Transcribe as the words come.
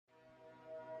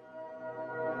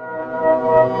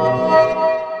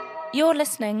You're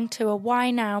listening to a Why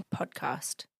Now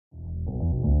podcast.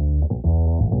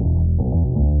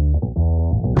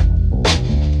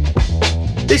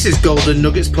 This is Golden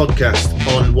Nuggets Podcast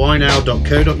on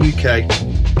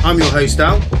whynow.co.uk. I'm your host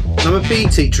Al, and I'm a PE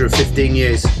teacher of 15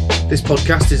 years. This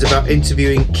podcast is about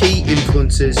interviewing key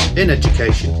influencers in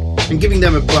education and giving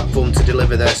them a platform to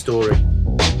deliver their story.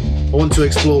 I want to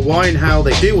explore why and how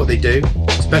they do what they do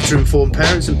to better inform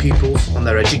parents and pupils on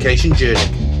their education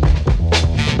journey.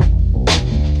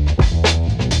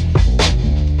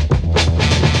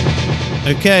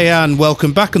 Okay, and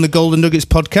welcome back on the Golden Nuggets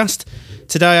Podcast.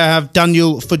 Today I have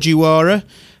Daniel Fujiwara.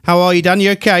 How are you, Dan? You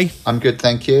okay? I'm good,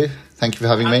 thank you. Thank you for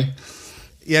having me.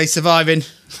 Yeah, he's surviving.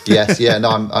 Yes, yeah,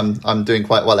 no, I'm doing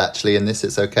quite well actually in this.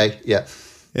 It's okay. Yeah.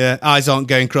 Yeah, eyes aren't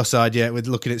going cross-eyed yet with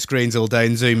looking at screens all day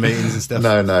and Zoom meetings and stuff.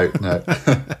 No.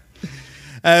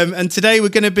 And today we're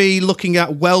going to be looking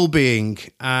at well-being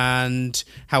and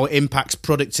how it impacts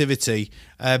productivity,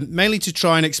 mainly to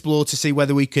try and explore to see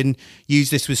whether we can use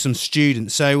this with some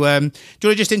students. So do you want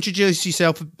to just introduce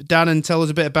yourself, Dan, and tell us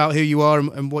a bit about who you are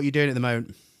and what you're doing at the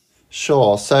moment?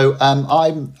 Sure. So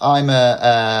I've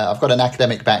got an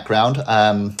academic background.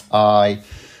 I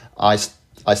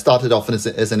started off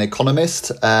as an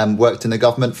economist, worked in the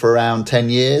government for around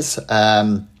 10 years,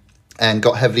 and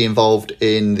got heavily involved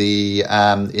in the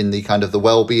kind of the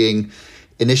well-being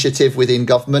initiative within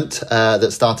government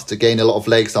that started to gain a lot of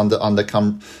legs under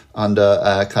kind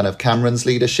of Cameron's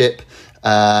leadership,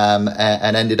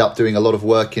 and ended up doing a lot of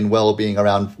work in well-being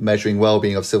around measuring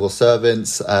well-being of civil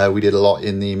servants. We did a lot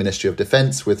in the Ministry of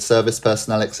Defence with service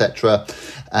personnel, etc.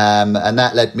 And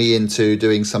that led me into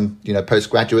doing some,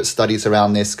 postgraduate studies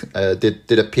around this. Did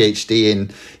a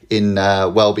PhD in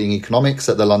well-being economics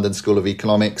at the London School of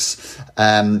Economics,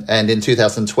 and in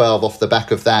 2012, off the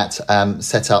back of that,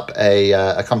 set up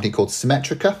a company called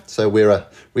Symmetrica. So we're a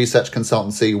research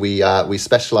consultancy. We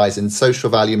specialise in social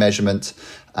value measurement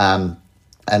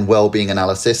and well-being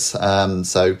analysis.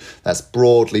 So that's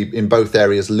broadly in both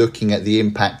areas, looking at the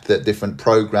impact that different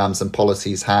programs and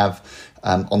policies have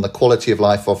on the quality of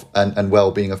life and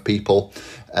well-being of people.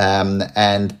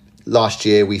 And last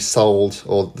year we sold,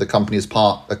 or the company is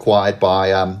acquired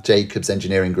by Jacobs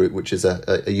Engineering Group, which is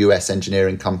a US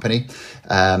engineering company.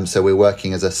 So we're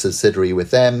working as a subsidiary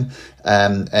with them.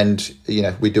 And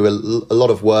we do a lot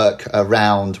of work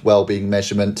around well-being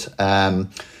measurement.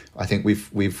 I think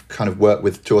we've kind of worked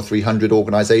with 200 or 300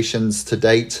 organizations to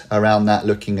date around that,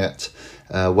 looking at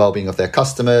well-being of their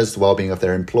customers, well-being of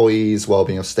their employees,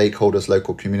 well-being of stakeholders,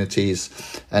 local communities,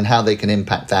 and how they can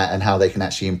impact that and how they can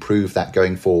actually improve that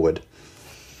going forward.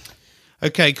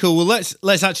 Okay, cool. Well,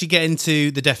 let's actually get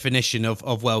into the definition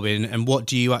of well-being and what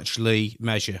do you actually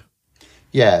measure?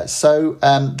 Yeah, so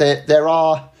there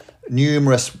are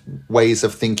numerous ways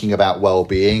of thinking about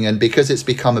well-being, and because it's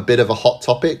become a bit of a hot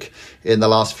topic in the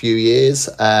last few years,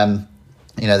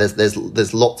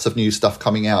 there's lots of new stuff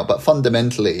coming out, but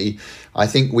fundamentally I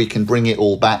think we can bring it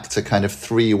all back to kind of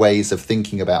three ways of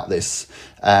thinking about this,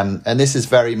 and this is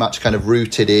very much kind of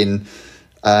rooted in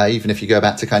even if you go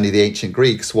back to kind of the ancient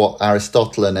Greeks, what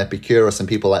Aristotle and Epicurus and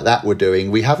people like that were doing.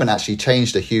 We haven't actually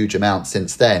changed a huge amount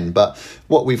since then, but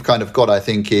what we've kind of got, I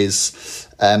think, is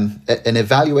an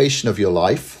evaluation of your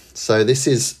life. So this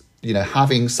is,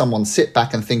 having someone sit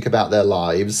back and think about their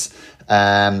lives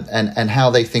and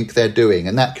how they think they're doing.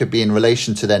 And that could be in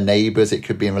relation to their neighbours, it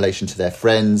could be in relation to their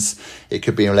friends, it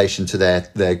could be in relation to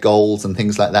their goals and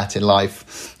things like that in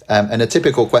life. And a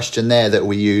typical question there that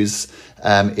we use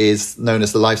is known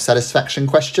as the life satisfaction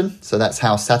question. So that's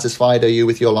how satisfied are you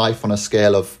with your life on a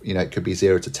scale of, it could be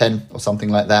 0 to 10 or something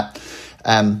like that.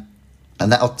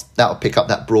 And that'll pick up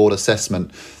that broad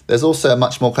assessment. There's also a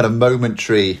much more kind of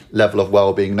momentary level of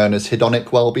well-being known as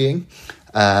hedonic well-being.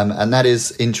 And that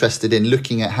is interested in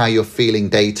looking at how you're feeling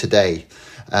day to day.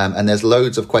 And there's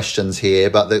loads of questions here,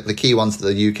 but the key ones that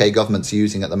the UK government's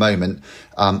using at the moment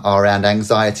are around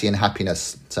anxiety and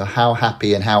happiness. So how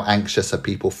happy and how anxious are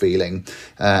people feeling?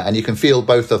 And you can feel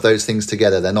both of those things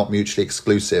together. They're not mutually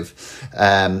exclusive.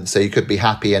 So you could be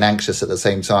happy and anxious at the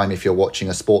same time if you're watching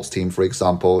a sports team, for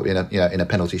example, in a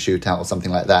penalty shootout or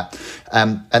something like that.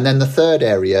 And then the third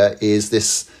area is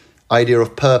this idea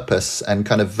of purpose and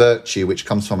kind of virtue, which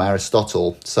comes from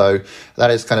Aristotle. So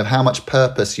that is kind of how much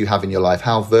purpose you have in your life,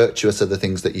 how virtuous are the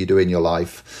things that you do in your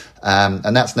life.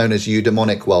 And that's known as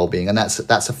eudaimonic well-being. And that's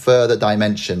a further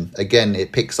dimension. Again,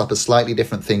 it picks up a slightly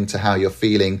different thing to how you're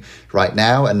feeling right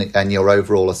now and your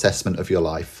overall assessment of your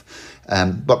life.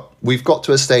 But we've got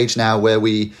to a stage now where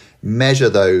we measure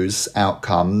those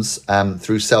outcomes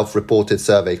through self-reported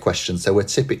survey questions. So we're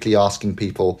typically asking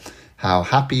people how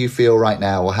happy you feel right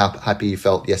now, or how happy you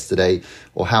felt yesterday,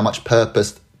 or how much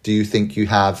purpose do you think you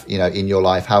have, in your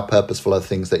life? How purposeful are the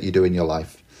things that you do in your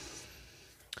life?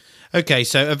 Okay,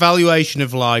 so evaluation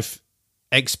of life,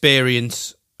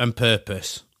 experience and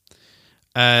purpose.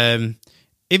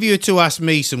 If you were to ask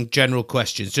me some general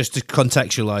questions, just to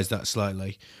contextualise that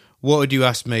slightly, what would you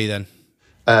ask me then?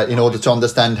 In order to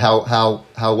understand how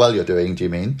well you're doing, do you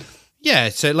mean? Yeah,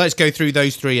 so let's go through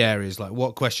those three areas. Like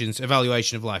what questions,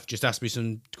 evaluation of life. Just ask me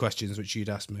some questions which you'd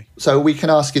ask me. So we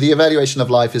can ask you, the evaluation of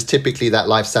life is typically that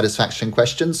life satisfaction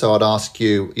question. So I'd ask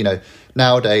you,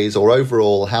 nowadays or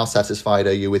overall, how satisfied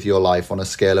are you with your life on a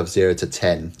scale of 0 to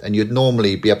 10? And you'd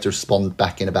normally be able to respond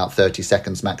back in about 30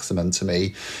 seconds maximum to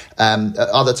me.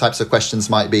 Other types of questions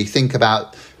might be, think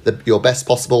about your best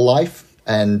possible life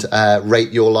and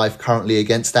rate your life currently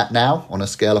against that now on a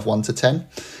scale of 1 to 10.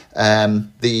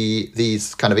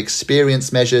 These kind of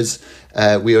experience measures,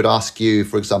 we would ask you,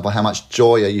 for example, how much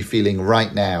joy are you feeling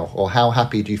right now? Or how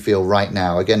happy do you feel right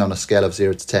now? Again, on a scale of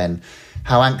 0 to 10.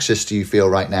 How anxious do you feel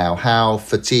right now? How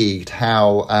fatigued?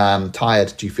 How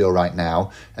tired do you feel right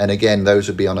now? And again, those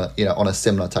would be on a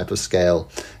similar type of scale.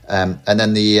 And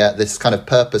then this kind of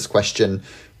purpose question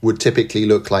would typically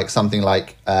look like something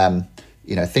like,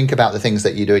 think about the things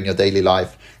that you do in your daily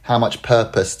life. How much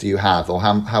purpose do you have, or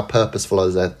how purposeful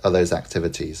are those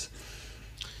activities?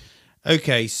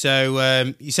 Okay,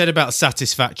 so you said about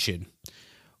satisfaction.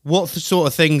 What sort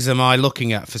of things am I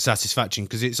looking at for satisfaction?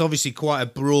 Because it's obviously quite a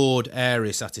broad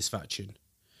area, satisfaction.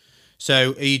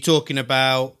 So are you talking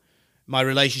about my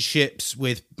relationships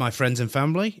with my friends and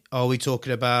family? Are we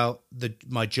talking about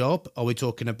my job? Are we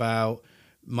talking about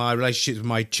my relationships with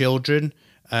my children?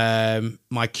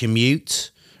 My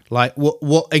commute? Like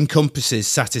what encompasses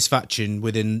satisfaction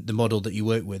within the model that you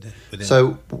work with?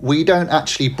 So we don't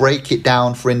actually break it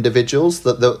down for individuals.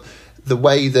 The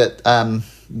way that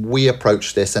we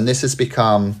approach this, and this has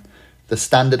become the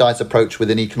standardized approach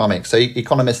within economics. So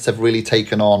economists have really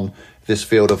taken on this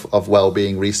field of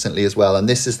well-being recently as well. And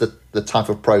this is the type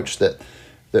of approach that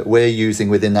we're using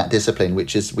within that discipline,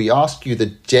 which is we ask you the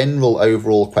general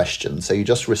overall question. So you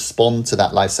just respond to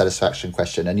that life satisfaction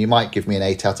question. And you might give me an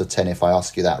 8 out of 10 if I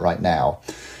ask you that right now.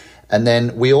 And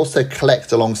then we also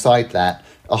collect alongside that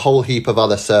a whole heap of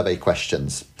other survey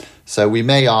questions. So we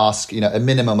may ask, a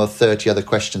minimum of 30 other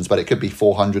questions, but it could be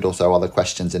 400 or so other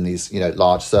questions in these,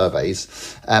 large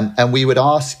surveys. And we would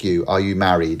ask you, are you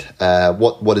married?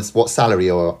 What salary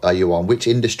are you on? Which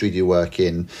industry do you work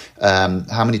in?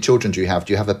 How many children do you have?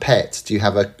 Do you have a pet? Do you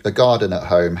have a garden at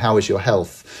home? How is your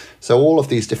health? So all of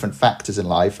these different factors in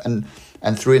life.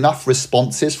 And through enough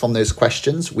responses from those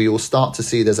questions, we will start to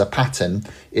see there's a pattern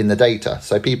in the data.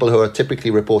 So people who are typically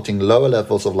reporting lower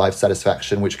levels of life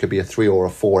satisfaction, which could be a 3 or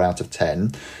a 4 out of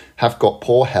 10, have got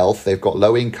poor health, they've got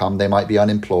low income, they might be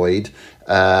unemployed,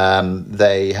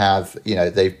 they have,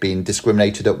 they've been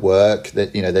discriminated at work,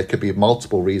 that, there could be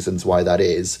multiple reasons why that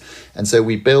is. And so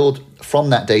from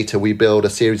that data, we build a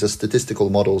series of statistical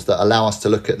models that allow us to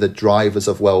look at the drivers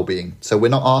of well-being. So we're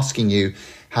not asking you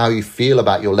how you feel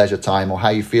about your leisure time or how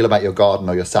you feel about your garden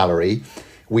or your salary.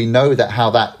 We know that how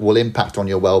that will impact on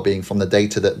your well-being from the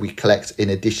data that we collect in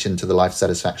addition to the life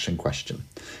satisfaction question.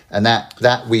 And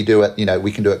that we do at,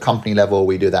 we can do at company level,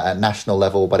 we do that at national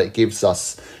level, but it gives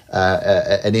us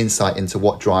an insight into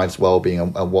what drives well-being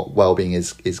and what well-being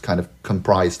is kind of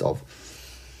comprised of.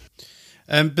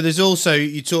 But there's also,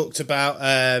 you talked about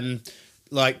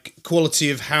like quality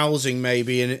of housing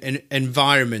maybe and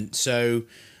environment. So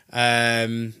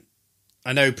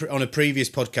I know on a previous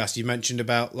podcast you mentioned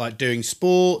about like doing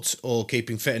sport or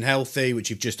keeping fit and healthy, which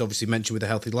you've just obviously mentioned with a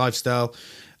healthy lifestyle,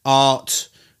 art,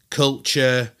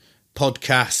 culture,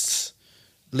 podcasts,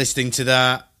 listening to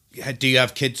that. Do you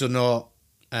have kids or not?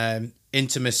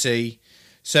 Intimacy.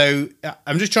 So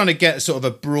I'm just trying to get sort of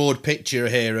a broad picture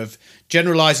here of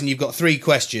generalizing. You've got 3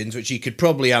 questions, which you could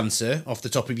probably answer off the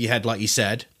top of your head, like you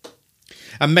said.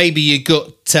 And maybe your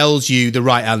gut tells you the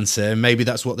right answer, and maybe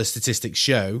that's what the statistics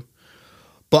show.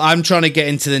 But I'm trying to get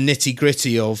into the nitty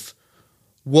gritty of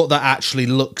what that actually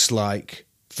looks like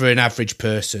for an average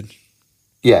person.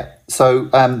 Yeah. So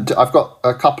I've got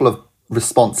a couple of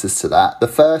responses to that. The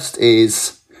first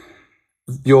is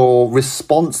your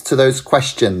response to those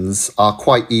questions are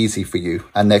quite easy for you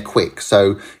and they're quick.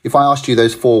 So if I asked you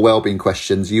those 4 wellbeing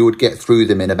questions, you would get through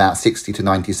them in about 60 to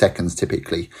 90 seconds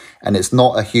typically. And it's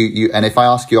not a huge, and if I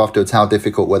ask you afterwards how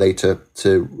difficult were they to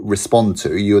respond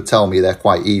to, you would tell me they're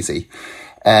quite easy.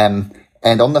 And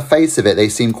on the face of it, they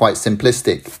seem quite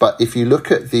simplistic. But if you look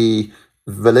at the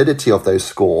validity of those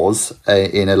scores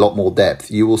in a lot more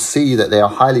depth, you will see that they are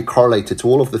highly correlated to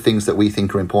all of the things that we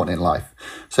think are important in life.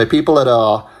 So people that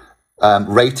are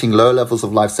rating low levels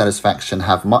of life satisfaction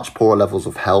have much poorer levels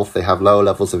of health. They have lower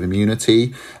levels of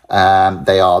immunity.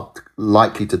 They are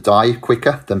likely to die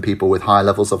quicker than people with high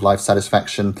levels of life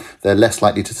satisfaction. They're less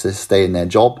likely to stay in their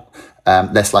job,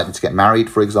 less likely to get married,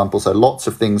 for example. So lots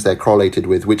of things they're correlated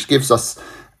with, which gives us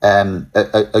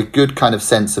a good kind of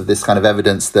sense of this kind of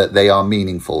evidence that they are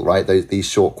meaningful, right? These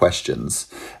short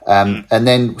questions. And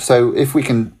then, so if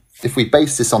we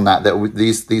base this on that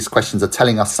these questions are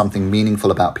telling us something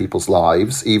meaningful about people's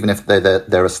lives, even if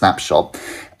they're a snapshot,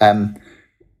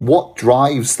 what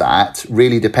drives that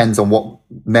really depends on what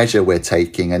measure we're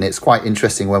taking. And it's quite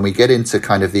interesting when we get into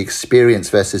kind of the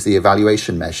experience versus the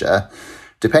evaluation measure.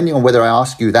 Depending on whether I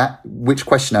ask you which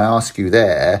question I ask you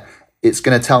there, it's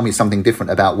going to tell me something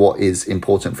different about what is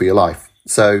important for your life.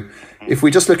 So if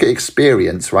we just look at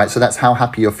experience, right? So that's how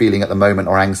happy you're feeling at the moment,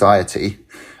 or anxiety.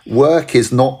 Work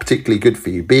is not particularly good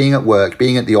for you. Being at work,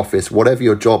 being at the office, whatever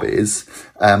your job is,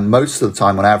 most of the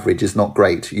time on average is not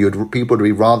great. People would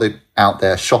be rather out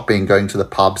there shopping, going to the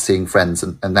pub, seeing friends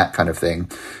and that kind of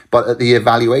thing. But at the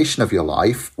evaluation of your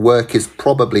life, work is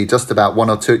probably just about one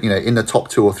or two, in the top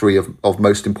 2 or 3 of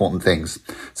most important things.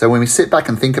 So when we sit back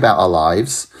and think about our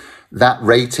lives, that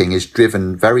rating is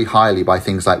driven very highly by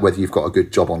things like whether you've got a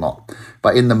good job or not.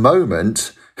 But in the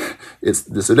moment, it's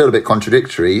a little bit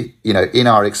contradictory, in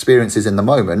our experiences in the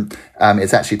moment.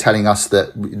 It's actually telling us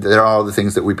that there are other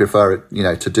things that we prefer,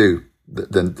 to do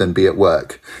than be at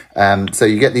work. So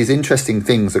you get these interesting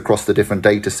things across the different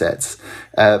data sets.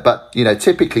 But,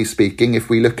 typically speaking, if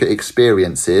we look at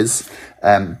experiences,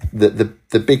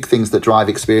 the big things that drive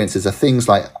experiences are things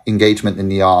like engagement in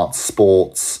the arts,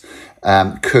 sports,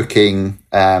 cooking,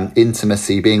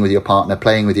 intimacy, being with your partner,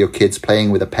 playing with your kids,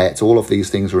 playing with a pet. All of these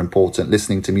things are important.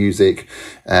 Listening to music.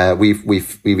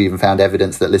 We've even found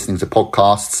evidence that listening to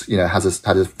podcasts,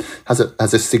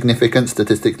 has a significant,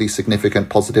 statistically significant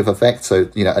positive effect. So,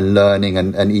 and learning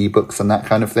and ebooks and that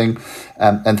kind of thing.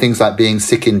 And things like being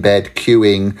sick in bed,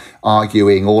 queuing,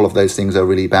 arguing, all of those things are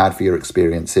really bad for your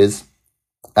experiences.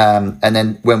 And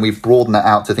then when we broaden that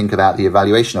out to think about the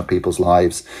evaluation of people's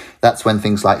lives, that's when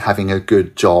things like having a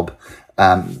good job,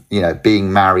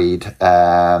 being married,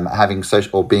 having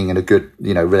social, or being in a good,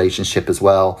 relationship as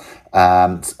well,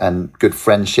 and good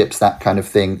friendships, that kind of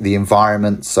thing. The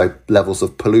environment, so levels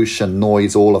of pollution,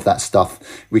 noise, all of that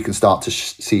stuff, we can start to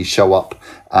see show up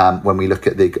when we look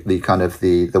at the kind of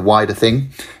the wider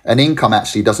thing. And income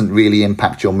actually doesn't really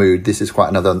impact your mood. This is quite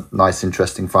another nice,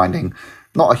 interesting finding.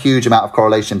 Not a huge amount of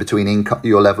correlation between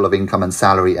your level of income and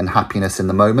salary and happiness in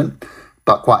the moment,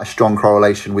 but quite a strong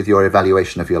correlation with your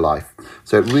evaluation of your life.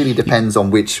 So it really depends on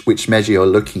which measure you're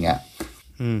looking at.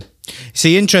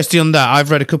 See, interesting on that, I've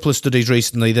read a couple of studies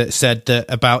recently that said that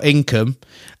about income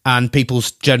and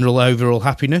people's general overall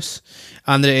happiness,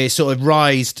 and that it sort of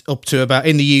rised up to about,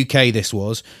 in the UK this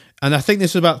was, and I think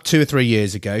this was about 2 or 3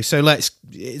 years ago. So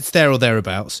it's there or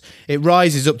thereabouts. It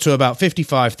rises up to about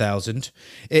 55,000.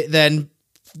 It then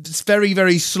very,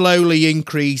 very slowly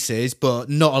increases, but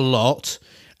not a lot.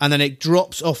 And then it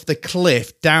drops off the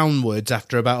cliff downwards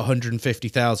after about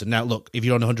 150,000. Now, look, if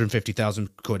you're on 150,000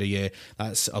 quid a year,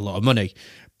 that's a lot of money.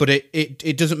 But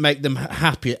it doesn't make them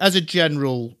happy. As a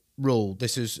general rule,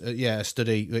 this is, a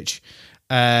study which...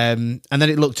 and then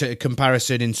it looked at a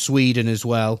comparison in Sweden as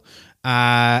well.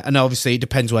 And obviously it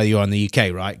depends where you are in the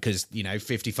UK, right? Because,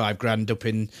 55 grand up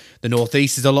in the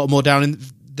northeast is a lot more down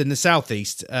than the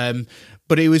southeast.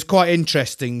 But it was quite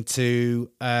interesting to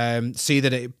see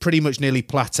that it pretty much nearly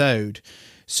plateaued.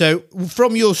 So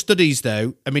from your studies,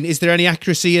 though, I mean, is there any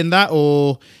accuracy in that,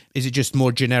 or is it just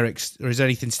more generic, or is there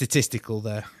anything statistical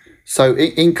there? So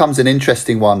income's an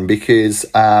interesting one because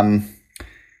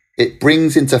it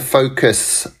brings into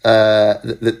focus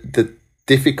the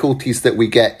difficulties that we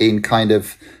get in kind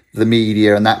of the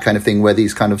media and that kind of thing, where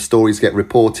these kind of stories get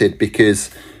reported, because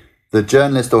the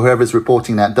journalist or whoever's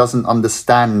reporting that doesn't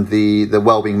understand the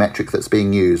well-being metric that's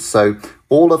being used. So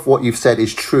all of what you've said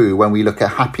is true when we look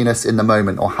at happiness in the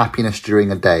moment or happiness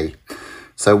during a day.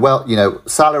 So,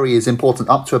 salary is important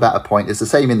up to about a point. It's the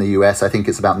same in the US. I think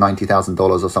it's about $90,000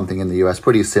 or something in the US,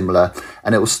 pretty similar,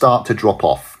 and it will start to drop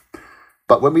off.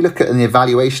 But when we look at an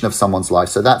evaluation of someone's life,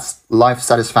 so that's life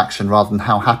satisfaction rather than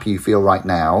how happy you feel right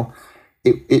now,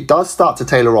 it does start to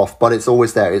tailor off, but it's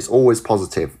always there. It's always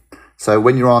positive. So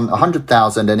when you're on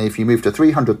 100,000 and if you move to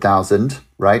 300,000,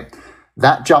 right,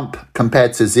 that jump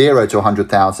compared to 0 to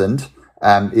 100,000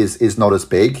 is not as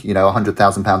big.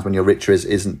 £100,000 when you're richer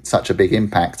isn't such a big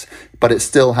impact, but it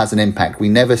still has an impact. We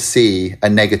never see a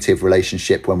negative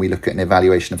relationship when we look at an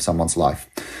evaluation of someone's life.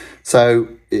 So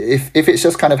if it's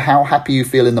just kind of how happy you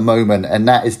feel in the moment, and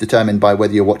that is determined by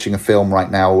whether you're watching a film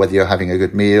right now or whether you're having a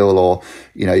good meal or,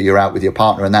 you're out with your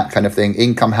partner and that kind of thing,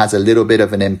 income has a little bit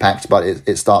of an impact, but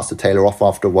it starts to tailor off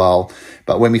after a while.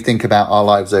 But when we think about our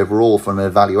lives overall from an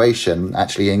evaluation,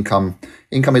 actually income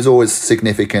is always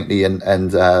significantly and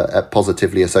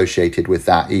positively associated with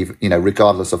that, even,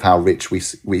 regardless of how rich we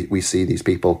see these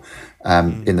people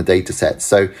in the data set.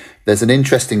 So there's an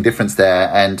interesting difference there,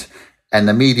 and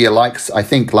the media likes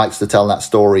to tell that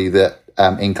story that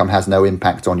income has no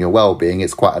impact on your well-being.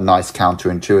 It's quite a nice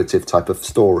counterintuitive type of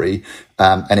story,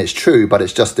 and it's true, but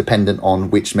it's just dependent on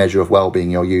which measure of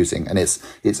well-being you're using, and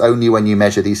it's only when you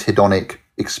measure these hedonic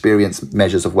experience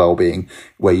measures of well-being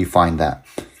where you find that.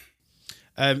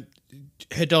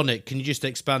 Hedonic, can you just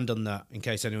expand on that in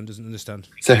case anyone doesn't understand?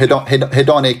 So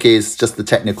hedonic is just the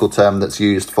technical term that's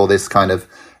used for this kind of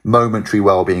momentary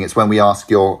well-being. It's when we ask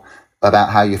about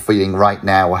how you're feeling right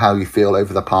now or how you feel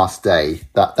over the past day.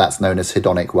 That's known as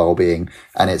hedonic well-being,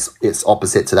 and it's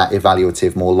opposite to that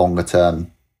evaluative, more longer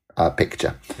term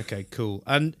picture. Okay, cool.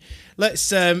 And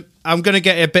let's I'm going to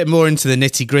get a bit more into the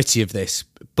nitty-gritty of this,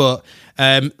 but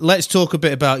let's talk a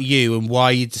bit about you and why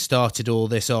you started all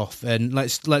this off, and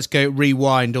let's go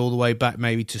rewind all the way back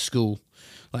maybe to school.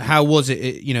 Like, how was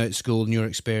it at school and your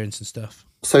experience and stuff?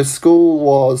 So school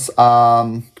was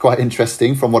quite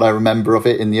interesting from what I remember of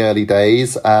it in the early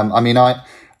days.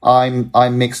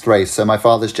 I'm mixed race, so my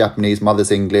father's Japanese,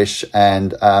 mother's English,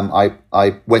 and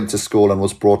I went to school and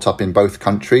was brought up in both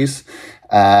countries.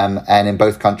 And in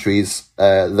both countries,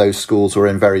 those schools were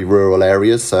in very rural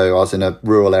areas. So I was in a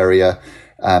rural area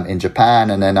in Japan,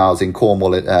 and then I was in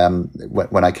Cornwall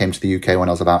when I came to the UK when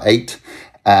I was about 8.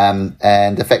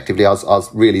 And effectively, I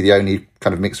was really the only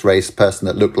kind of mixed race person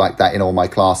that looked like that in all my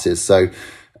classes. So,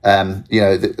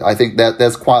 I think that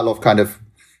there's quite a lot of kind of,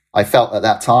 I felt at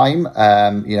that time,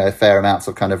 fair amounts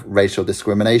of kind of racial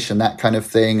discrimination, that kind of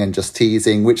thing, and just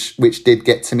teasing, which did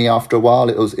get to me after a while.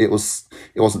 It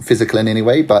wasn't physical in any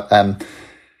way, but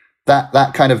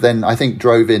that kind of then I think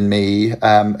drove in me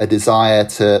a desire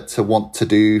to want to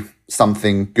do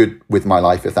something good with my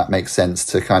life, if that makes sense.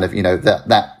 To kind of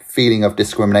that feeling of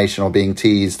discrimination or being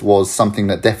teased was something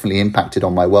that definitely impacted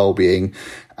on my well-being.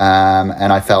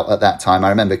 And I felt at that time, I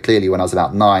remember clearly when I was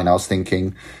about 9, I was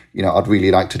thinking, I'd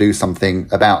really like to do something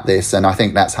about this. And I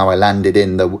think that's how I landed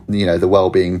in the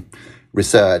well-being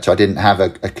research. I didn't have a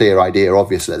clear idea,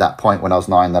 obviously, at that point when I was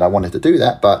 9 that I wanted to do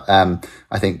that. But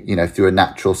I think, through a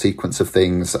natural sequence of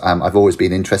things, I've always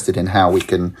been interested in how we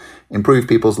can improve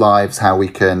people's lives, how we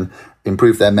can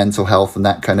improve their mental health and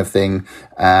that kind of thing.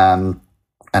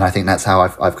 And I think that's how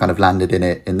I've kind of landed in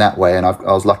it in that way. And I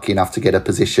was lucky enough to get a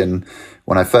position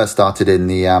when I first started in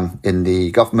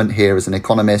the government here as an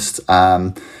economist,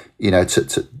 to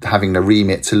having the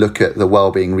remit to look at the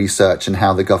wellbeing research and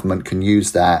how the government can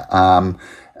use that. And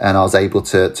I was able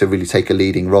to really take a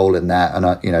leading role in that.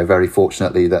 And, very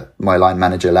fortunately that my line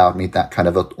manager allowed me that kind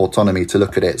of autonomy to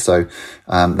look at it. So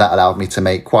that allowed me to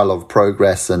make quite a lot of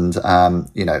progress and,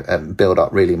 build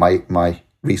up really my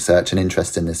research and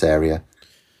interest in this area.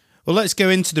 Well, let's go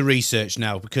into the research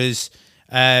now, because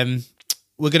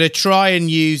we're going to try and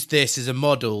use this as a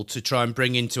model to try and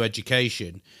bring into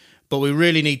education. But we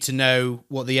really need to know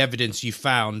what the evidence you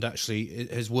found actually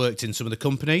has worked in some of the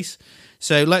companies.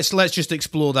 So let's just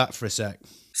explore that for a sec.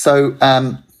 So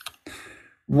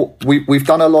we've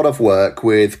done a lot of work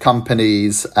with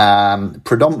companies.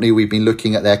 Predominantly, we've been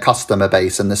looking at their customer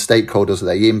base and the stakeholders that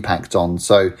they impact on.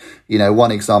 So,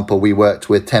 one example, we worked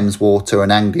with Thames Water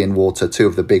and Anglian Water, 2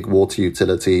 of the big water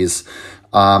utilities,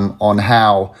 on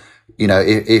how,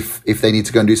 if they need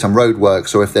to go and do some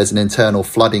roadworks, or if there's an internal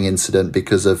flooding incident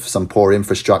because of some poor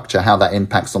infrastructure, how that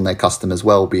impacts on their customers'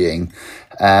 well-being.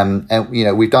 And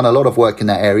we've done a lot of work in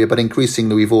that area, but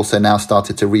increasingly we've also now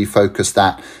started to refocus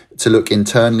that to look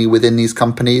internally within these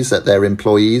companies at their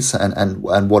employees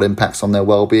and what impacts on their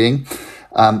well-being.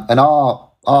 And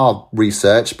our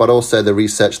research, but also the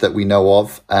research that we know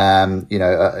of,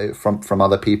 from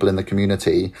other people in the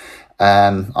community,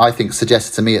 I think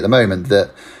suggests to me at the moment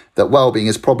that well-being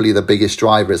is probably the biggest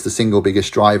driver. It's the single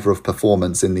biggest driver of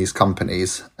performance in these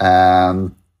companies.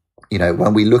 When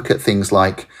we look at things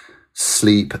like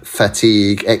sleep,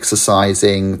 fatigue,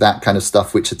 exercising, that kind of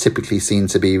stuff, which are typically seen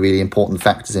to be really important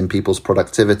factors in people's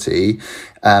productivity,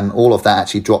 all of that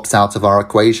actually drops out of our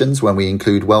equations when we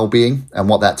include well-being. And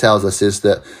what that tells us is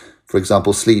that, for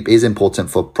example, sleep is important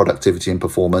for productivity and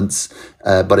performance,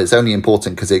 but it's only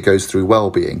important because it goes through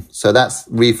well-being. So that's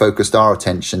refocused our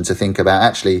attention to think about,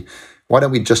 actually, why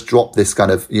don't we just drop this kind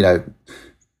of,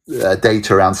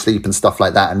 data around sleep and stuff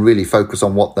like that, and really focus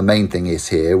on what the main thing is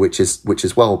here, which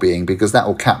is well-being, because that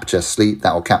will capture sleep,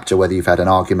 that will capture whether you've had an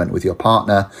argument with your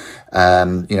partner,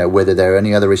 whether there are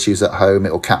any other issues at home.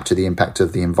 It will capture the impact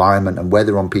of the environment and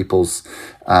weather on people's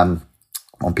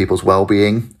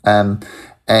well-being.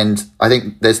 And I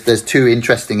think there's two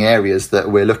interesting areas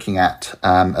that we're looking at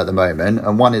the moment,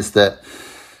 and one is that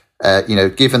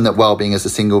given that well-being is the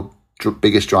single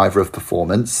biggest driver of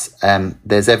performance,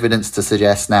 there's evidence to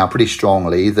suggest now pretty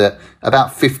strongly that about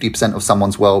 50% of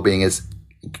someone's well-being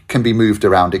can be moved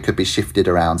around. It could be shifted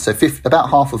around. So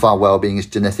about half of our well-being is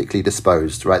genetically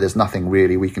disposed, right? There's nothing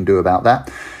really we can do about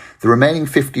that. The remaining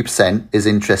 50% is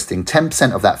interesting.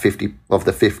 10% of that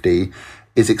 50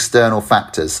 is external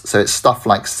factors. So it's stuff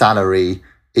like salary,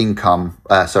 income,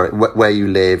 where you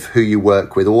live, who you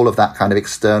work with, all of that kind of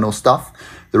external stuff.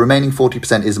 The remaining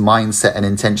 40% is mindset and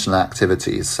intentional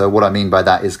activities. So what I mean by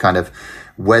that is kind of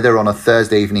whether on a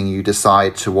Thursday evening you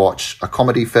decide to watch a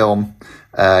comedy film,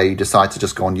 you decide to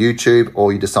just go on YouTube,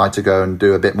 or you decide to go and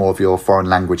do a bit more of your foreign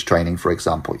language training, for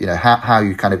example, how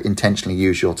you kind of intentionally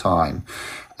use your time.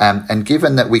 And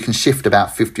given that we can shift about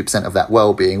 50% of that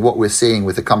well-being, what we're seeing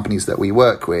with the companies that we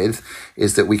work with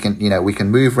is that we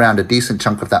can move around a decent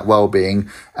chunk of that well-being,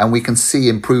 and we can see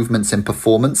improvements in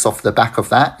performance off the back of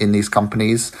that in these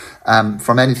companies,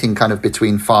 from anything kind of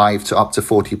between 5 to up to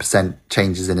 40%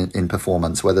 changes in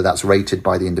performance, whether that's rated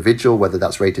by the individual, whether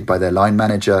that's rated by their line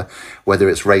manager, whether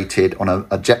it's rated on an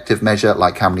objective measure,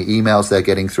 like how many emails they're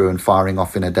getting through and firing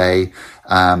off in a day,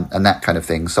 and that kind of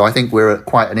thing. So I think we're at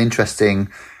quite an interesting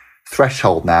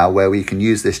threshold now where we can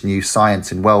use this new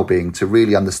science in well-being to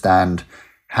really understand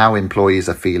how employees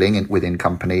are feeling within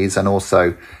companies, and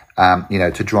also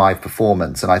to drive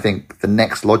performance. And I think the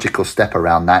next logical step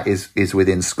around that is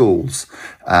within schools,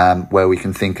 where we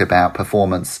can think about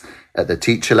performance at the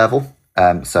teacher level.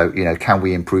 Can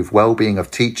we improve well-being of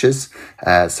teachers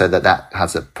so that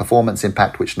has a performance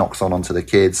impact which knocks onto the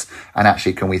kids? And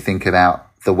actually, can we think about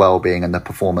the well-being and the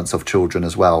performance of children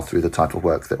as well through the type of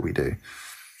work that we do?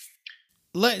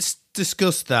 Let's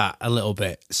discuss that a little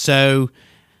bit. So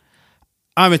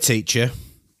I'm a teacher.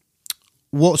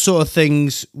 What sort of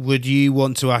things would you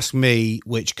want to ask me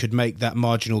which could make that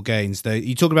marginal gains?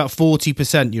 You talk about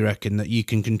 40%, you reckon, that you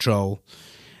can control.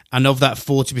 And of that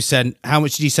 40%, how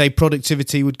much did you say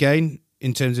productivity would gain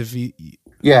in terms of...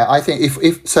 Yeah, I think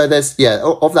if so, there's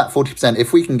of that 40%,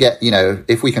 if we can get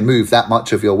if we can move that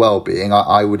much of your well-being,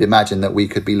 I would imagine that we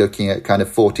could be looking at kind of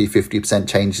 40-50%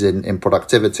 changes in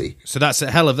productivity. So that's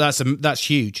that's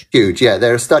huge. Huge, yeah.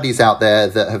 There are studies out there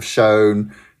that have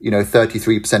shown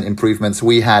 33% improvements.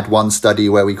 We had one study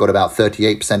where we got about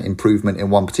 38% improvement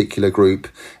in one particular group.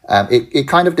 It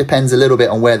kind of depends a little bit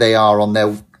on where they are on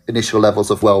their initial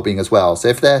levels of well-being as well. So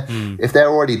if they're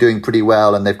already doing pretty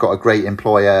well and they've got a great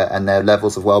employer and their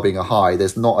levels of well-being are high,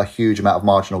 there's not a huge amount of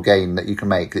marginal gain that you can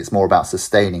make. It's more about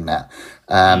sustaining that.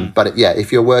 But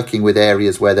if you're working with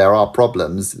areas where there are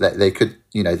problems, they could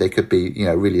be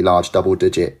really large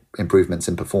double-digit improvements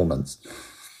in performance.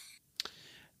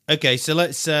 Okay, so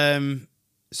let's so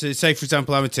say for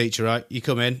example I'm a teacher, right? You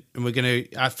come in and we're going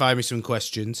to fire me some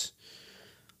questions.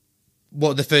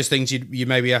 What are the first things you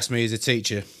maybe ask me as a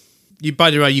teacher?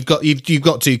 By the way, you've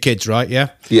got 2 kids, right? Yeah.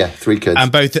 Yeah, 3 kids,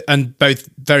 and both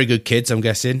very good kids, I'm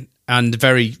guessing, and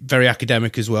very very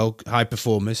academic as well, high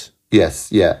performers. Yes.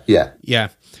 Yeah.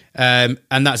 And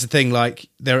that's the thing. Like,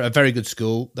 they're at a very good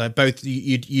school. They're both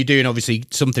you're doing obviously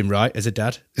something right as a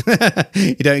dad.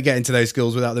 You don't get into those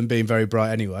schools without them being very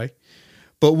bright anyway.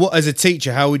 But what, as a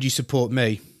teacher, how would you support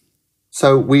me?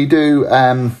 So we do.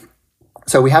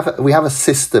 So we have a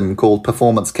system called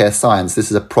Performance Care Science.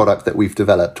 This is a product that we've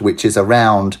developed, which is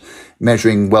around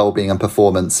measuring well-being and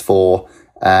performance for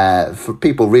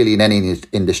people really in any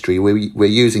industry. We're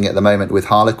using it at the moment with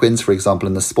Harlequins, for example,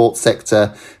 in the sports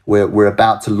sector. We're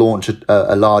about to launch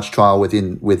a large trial with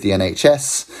the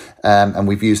NHS, and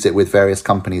we've used it with various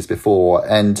companies before.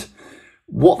 And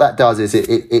what that does is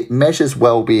it measures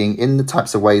well-being in the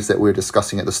types of ways that we were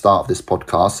discussing at the start of this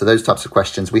podcast. So those types of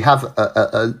questions, we have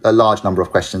a large number of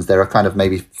questions. There are kind of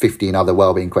maybe 15 other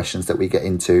well-being questions that we get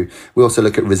into. We also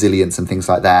look at resilience and things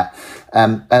like that.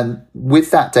 And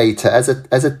with that data, as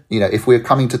a if we're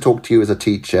coming to talk to you as a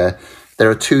teacher, there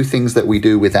are 2 things that we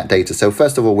do with that data. So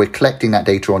first of all, we're collecting that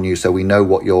data on you so we know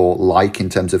what you're like in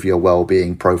terms of your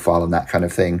well-being profile and that kind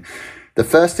of thing. The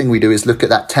first thing we do is look at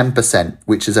that 10%,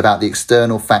 which is about the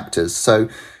external factors. So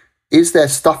is there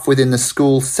stuff within the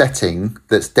school setting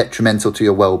that's detrimental to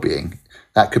your well-being?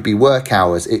 That could be work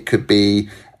hours. It could be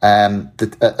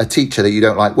a teacher that you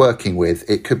don't like working with.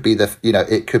 It could be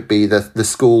the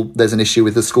school. There's an issue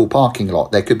with the school parking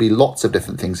lot. There could be lots of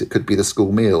different things. It could be the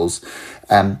school meals.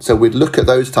 So we'd look at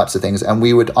those types of things, and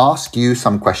we would ask you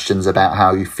some questions about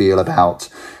how you feel about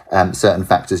certain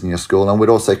factors in your school, and we'd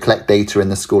also collect data in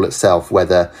the school itself,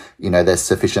 whether there's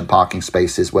sufficient parking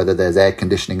spaces, whether there's air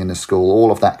conditioning in the school,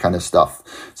 all of that kind of stuff.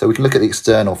 So we can look at the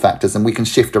external factors, and we can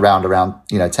shift around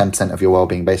 10% of your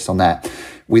well-being based on that.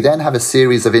 We then have a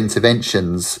series of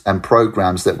interventions and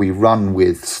programs that we run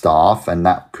with staff, and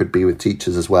that could be with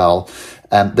teachers as well,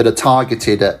 that are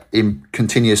targeted at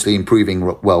continuously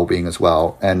improving well-being as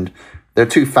well. And there are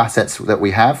two facets that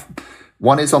we have.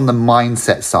 One is on the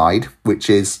mindset side, which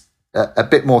is a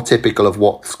bit more typical of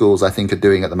what schools I think are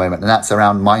doing at the moment. And that's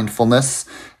around mindfulness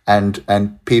and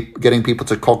getting people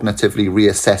to cognitively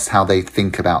reassess how they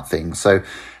think about things. So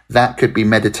that could be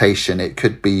meditation. It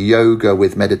could be yoga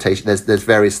with meditation. There's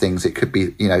various things. It could be,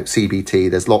 CBT.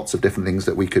 There's lots of different things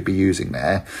that we could be using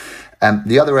there.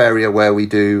 The other area where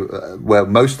where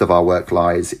most of our work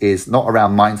lies is not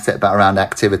around mindset, but around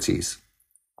activities.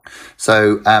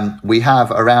 So we have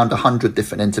around 100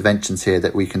 different interventions here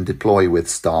that we can deploy with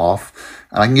staff.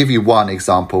 And I can give you one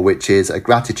example, which is a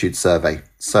gratitude survey.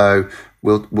 So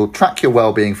we'll track your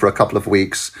well-being for a couple of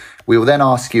weeks. We will then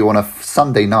ask you on a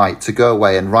Sunday night to go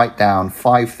away and write down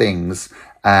 5 things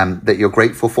that you're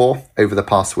grateful for over the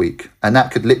past week. And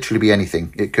that could literally be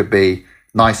anything. It could be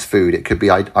nice food. It could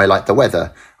be, I like the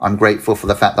weather. I'm grateful for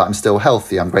the fact that I'm still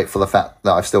healthy. I'm grateful for the fact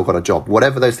that I've still got a job.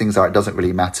 Whatever those things are, it doesn't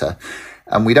really matter.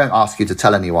 And we don't ask you to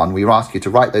tell anyone. We ask you to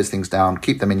write those things down,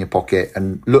 keep them in your pocket,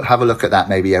 and have a look at that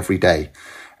maybe every day.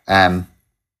 And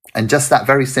just that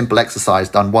very simple exercise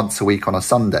done once a week on a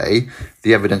Sunday,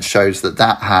 the evidence shows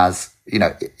that has,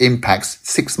 impacts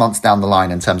 6 months down the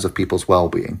line in terms of people's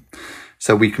well-being.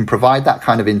 So we can provide that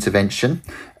kind of intervention,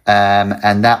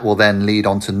 and that will then lead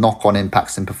on to knock-on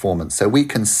impacts in performance. So we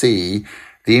can see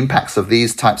the impacts of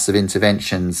these types of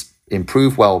interventions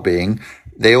improve well-being.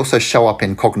 They also show up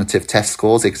in cognitive test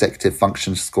scores, executive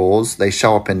function scores. They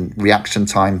show up in reaction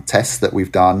time tests that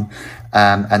we've done,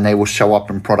 and they will show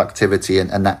up in productivity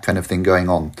and that kind of thing going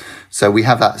on. So we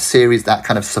have that series, that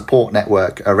kind of support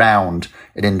network around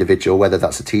an individual, whether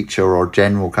that's a teacher or a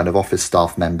general kind of office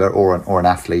staff member or an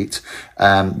athlete,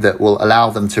 that will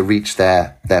allow them to reach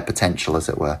their potential, as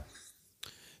it were.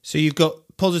 So you've got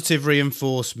positive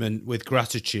reinforcement with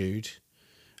gratitude,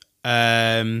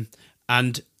 and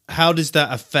how does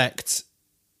that affect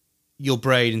your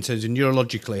brain in terms of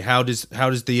neurologically? How does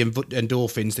the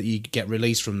endorphins that you get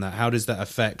released from that, how does that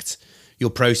affect your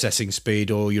processing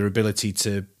speed or your ability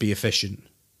to be efficient?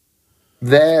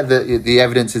 There, the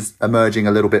evidence is emerging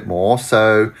a little bit more.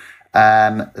 So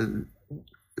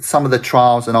some of the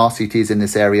trials and RCTs in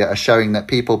this area are showing that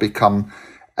people become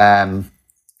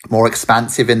more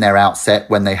expansive in their outset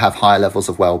when they have higher levels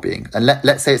of well-being. And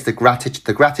let's say it's the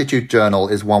gratitude journal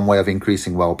is one way of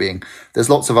increasing well-being. There's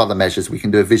lots of other measures. We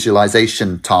can do a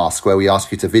visualization task where we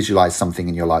ask you to visualize something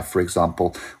in your life, for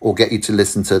example, or get you to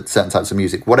listen to certain types of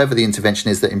music. Whatever the intervention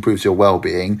is that improves your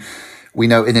well-being, we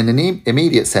know in an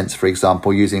immediate sense, for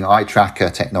example, using eye tracker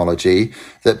technology,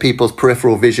 that people's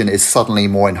peripheral vision is suddenly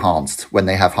more enhanced when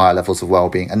they have higher levels of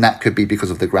well-being. And that could be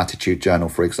because of the gratitude journal,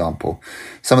 for example.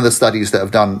 Some of the studies that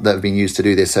have been used to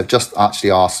do this have just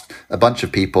actually asked a bunch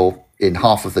of people in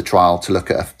half of the trial to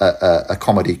look at a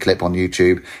comedy clip on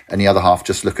YouTube, and the other half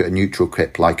just look at a neutral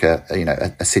clip like a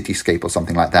cityscape or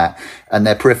something like that. And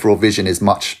their peripheral vision is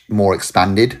much more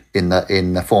expanded in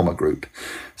the former group.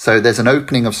 So there's an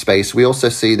opening of space. We also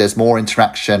see there's more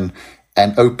interaction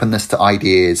and openness to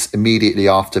ideas immediately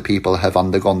after people have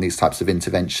undergone these types of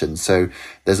interventions. So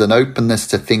there's an openness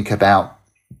to think about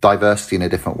diversity in a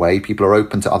different way. People are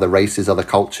open to other races, other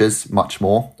cultures, much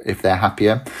more if they're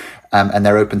happier. And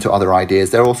they're open to other ideas.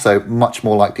 They're also much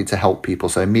more likely to help people.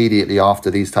 So immediately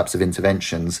after these types of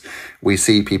interventions, we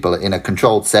see people in a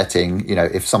controlled setting.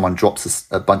 If someone drops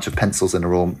a bunch of pencils in a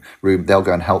room, they'll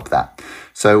go and help that.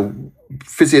 So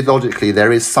physiologically,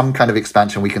 there is some kind of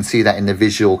expansion. We can see that in the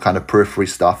visual kind of periphery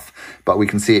stuff, but we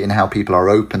can see it in how people are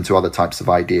open to other types of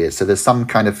ideas. So there's some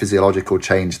kind of physiological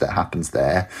change that happens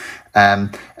there.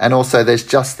 And also there's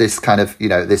just this kind of,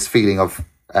 this feeling of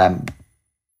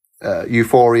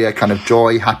euphoria, kind of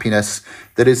joy, happiness,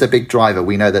 that is a big driver.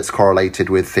 We know that's correlated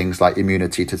with things like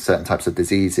immunity to certain types of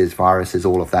diseases, viruses,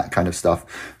 all of that kind of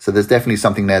stuff. So there's definitely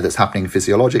something there that's happening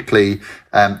physiologically.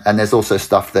 And there's also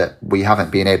stuff that we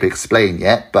haven't been able to explain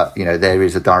yet, but, there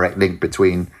is a direct link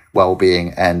between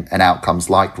well-being and outcomes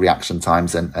like reaction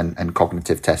times and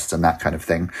cognitive tests and that kind of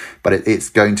thing. But it's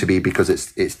going to be because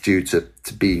it's due to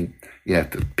being,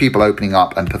 people opening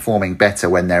up and performing better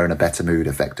when they're in a better mood,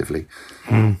 effectively.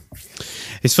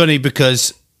 It's funny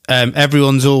because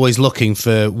everyone's always looking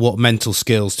for what mental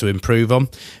skills to improve on,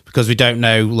 because we don't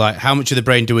know, like, how much of the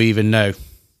brain do we even know?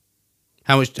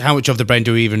 How much of the brain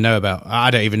do we even know about?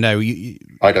 I don't even know.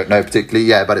 I don't know particularly,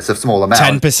 but it's a small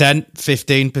amount. 10%,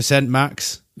 15%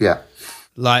 max. Yeah.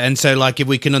 And so if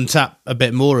we can untap a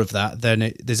bit more of that,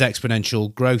 then there's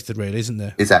exponential growth, really, isn't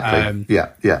there? Exactly.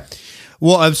 Yeah.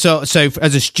 So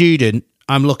as a student,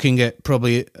 I'm looking at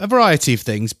probably a variety of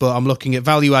things, but I'm looking at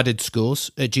value-added scores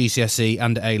at GCSE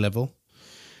and at A-level,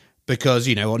 because,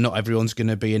 not everyone's going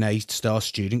to be an A-star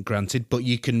student, granted, but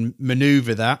you can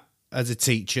manoeuvre that as a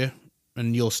teacher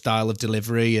and your style of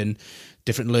delivery and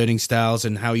different learning styles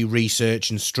and how you research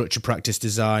and structure practice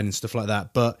design and stuff like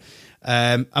that. But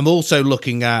I'm also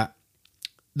looking at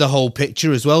the whole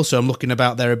picture as well. So I'm looking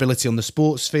about their ability on the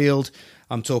sports field.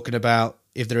 I'm talking about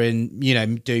if they're in,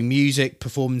 doing music,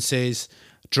 performances,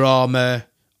 drama,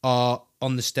 art,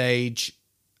 on the stage,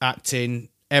 acting,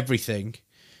 everything.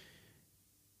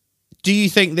 Do you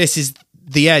think this is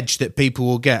the edge that people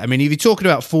will get? I mean, if you're talking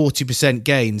about 40%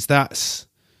 gains, that's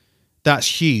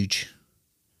huge.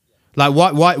 Like,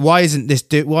 why isn't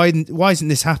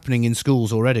this happening in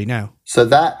schools already now? So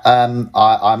that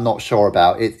I'm not sure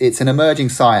about. It's an emerging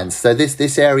science. So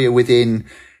this area within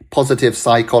positive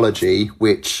psychology,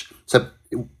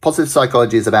 positive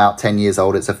psychology is about 10 years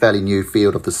old. It's a fairly new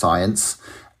field of the science.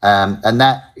 And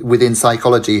that within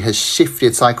psychology has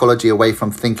shifted psychology away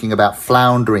from thinking about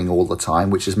floundering all the time,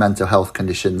 which is mental health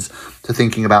conditions, to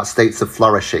thinking about states of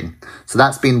flourishing. So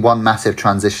that's been one massive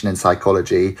transition in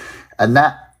psychology. And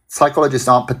that psychologists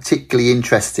aren't particularly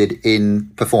interested in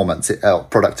performance,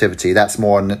 productivity. That's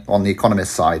more on the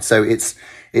economist side. So it's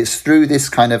through this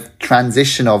kind of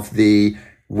transition of the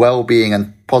well-being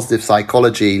and positive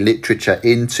psychology literature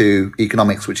into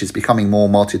economics, which is becoming more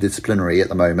multidisciplinary at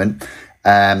the moment,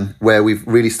 where we've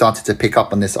really started to pick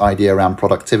up on this idea around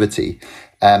productivity.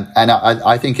 And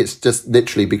I think it's just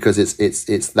literally because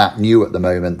it's that new at the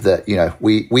moment that,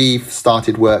 we've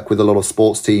started work with a lot of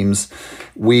sports teams.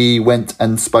 We went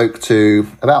and spoke to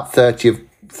about 30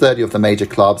 of the major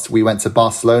clubs. We went to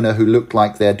Barcelona, who look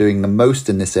like they're doing the most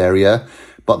in this area,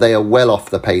 but they are well off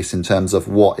the pace in terms of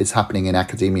what is happening in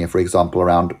academia, for example,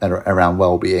 around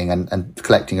well-being and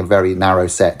collecting a very narrow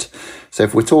set. So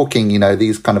if we're talking,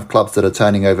 these kind of clubs that are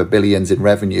turning over billions in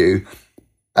revenue,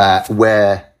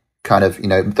 where kind of,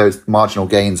 those marginal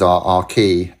gains are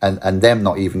key, and them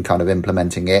not even kind of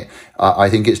implementing it, I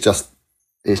think it's just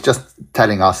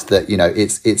telling us that,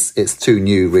 it's too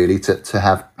new really to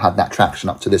have had that traction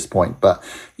up to this point. But,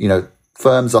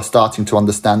 firms are starting to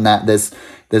understand that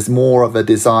there's more of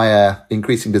a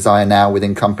increasing desire now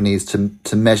within companies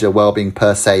to measure well-being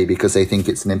per se, because they think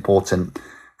it's an important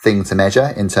thing to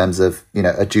measure in terms of,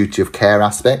 a duty of care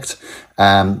aspect.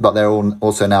 But they're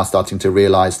also now starting to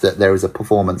realize that there is a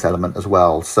performance element as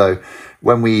well. So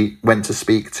when we went to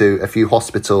speak to a few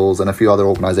hospitals and a few other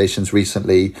organizations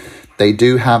recently, they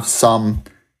do have some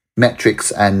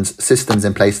metrics and systems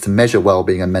in place to measure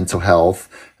well-being and mental health.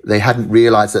 They hadn't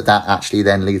realized that actually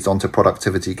then leads on to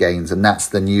productivity gains. And that's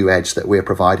the new edge that we're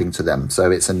providing to them. So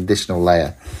it's an additional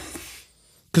layer.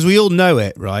 Because we all know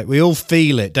it, right? We all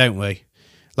feel it, don't we?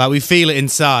 Like, we feel it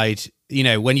inside.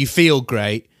 When you feel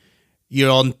great,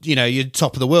 you're on, you're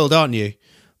top of the world, aren't you?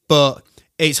 But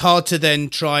it's hard to then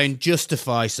try and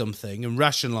justify something and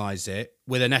rationalize it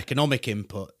with an economic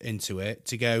input into it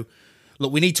to go,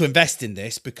 look, we need to invest in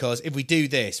this because if we do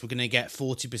this, we're going to get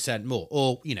 40% more.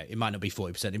 Or, it might not be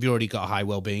 40%. If you've already got a high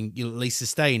well-being, you'll at least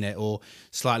sustain it or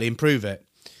slightly improve it.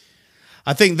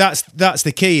 I think that's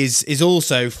the key is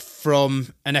also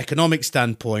from an economic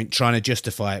standpoint, trying to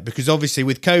justify it, because obviously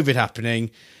with COVID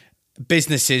happening,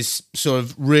 businesses sort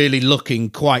of really looking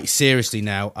quite seriously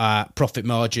now at profit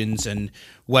margins and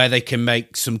where they can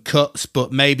make some cuts,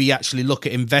 but maybe actually look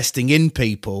at investing in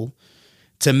people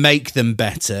to make them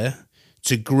better,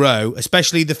 to grow,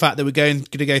 especially the fact that we're going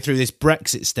to go through this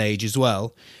Brexit stage as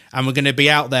well. And we're going to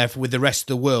be out there with the rest of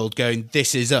the world going,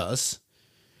 this is us.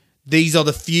 These are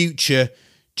the future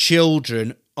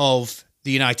children of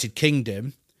the United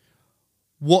Kingdom.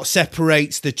 What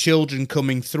separates the children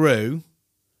coming through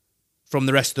from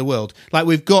the rest of the world? Like,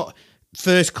 we've got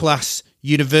first-class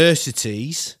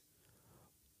universities,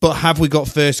 but have we got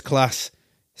first-class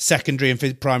secondary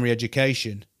and primary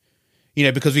education?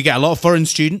 Because we get a lot of foreign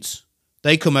students.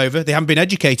 They come over. They haven't been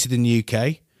educated in the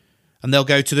UK, and they'll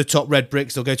go to the top red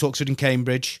bricks. They'll go to Oxford and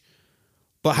Cambridge.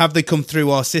 but have they come through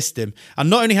our system? And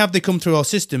not only have they come through our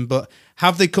system, but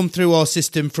have they come through our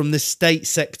system from the state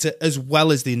sector as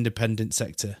well as the independent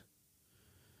sector?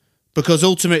 Because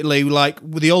ultimately, like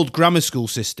with the old grammar school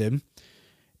system,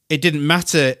 it didn't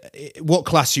matter what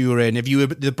class you were in. If you were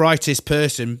the brightest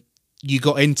person, you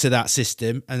got into that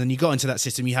system, and then you got into that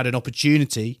system, you had an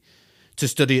opportunity to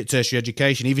study at tertiary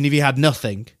education, even if you had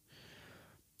nothing.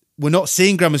 We're not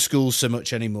seeing grammar schools so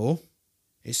much anymore.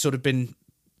 It's sort of been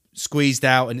squeezed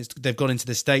out, and they've gone into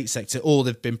the state sector, or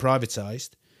they've been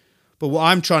privatised. But what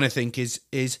I'm trying to think is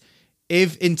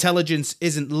if intelligence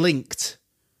isn't linked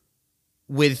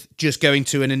with just going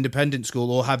to an independent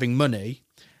school or having money,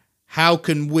 how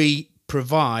can we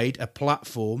provide a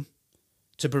platform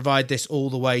to provide this all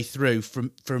the way through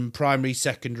from primary,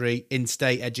 secondary,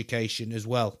 in-state education as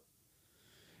well?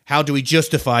 How do we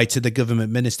justify to the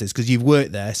government ministers? Because you've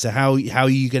worked there, so how are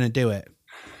you going to do it?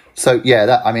 So, yeah,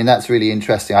 that's really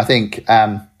interesting. I think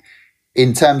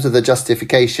in terms of the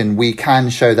justification, we can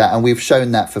show that, and we've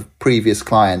shown that for previous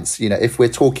clients. You know, if we're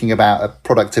talking about a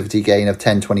productivity gain of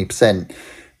 10, 20%,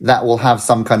 that will have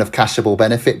some kind of cashable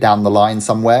benefit down the line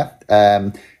somewhere.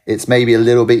 It's maybe a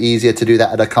little bit easier to do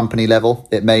that at a company level.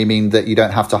 It may mean that you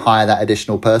don't have to hire that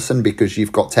additional person because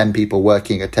you've got 10 people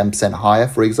working at 10% higher,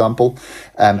 for example,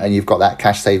 and you've got that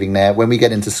cash saving there. When we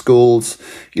get into schools,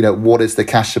 you know, what is the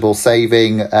cashable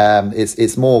saving?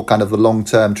 It's more kind of the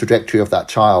long-term trajectory of that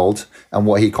child and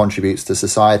what he contributes to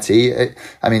society.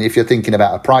 If you're thinking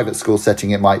about a private school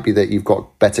setting, it might be that you've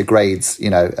got better grades, you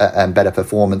know, and better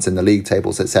performance in the league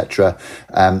tables, etc.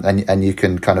 And you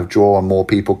can kind of draw on more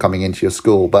people coming into your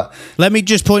school. But let me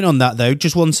just point on that, though,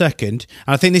 just 1 second.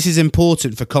 And I think this is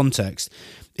important for context,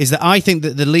 is that I think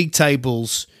that the league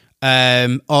tables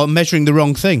are measuring the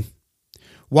wrong thing.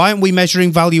 Why aren't we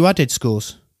measuring value-added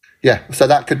scores? Yeah, so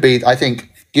that could be, I think,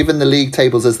 given the league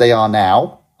tables as they are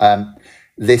now,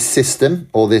 this system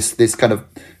or this kind of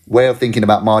way of thinking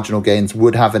about marginal gains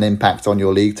would have an impact on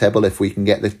your league table if we can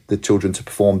get the children to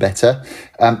perform better.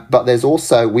 But there's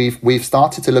also, we've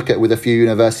started to look at, with a few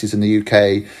universities in the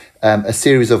UK, a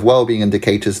series of wellbeing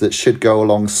indicators that should go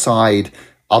alongside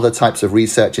other types of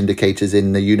research indicators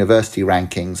in the university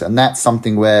rankings. And that's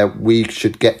something where we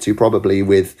should get to probably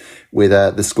with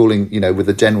the schooling, you know, with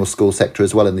the general school sector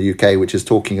as well in the UK, which is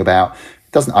talking about,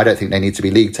 I don't think they need to be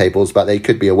league tables, but they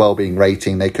could be a wellbeing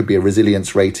rating. They could be a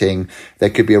resilience rating. There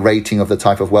could be a rating of the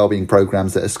type of wellbeing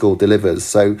programs that a school delivers.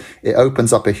 So it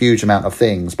opens up a huge amount of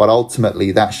things, but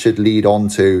ultimately that should lead on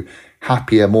to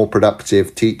happier, more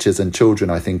productive teachers and children,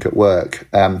 I think, at work.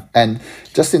 And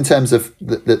just in terms of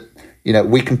you know,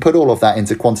 we can put all of that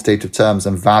into quantitative terms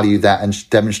and value that and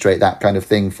demonstrate that kind of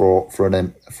thing for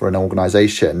an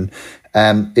organization.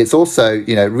 It's also,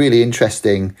 you know, really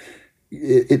interesting.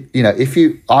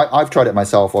 I've tried it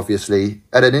myself, obviously,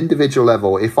 at an individual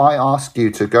level. If I ask you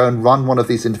to go and run one of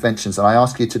these interventions and I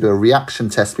ask you to do a reaction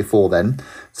test before then,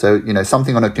 so, you know,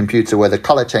 something on a computer where the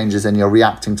color changes and you're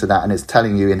reacting to that and it's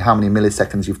telling you in how many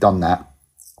milliseconds you've done that,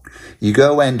 you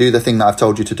go away and do the thing that I've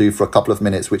told you to do for a couple of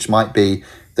minutes, which might be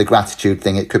the gratitude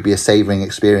thing. It could be a savoring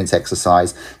experience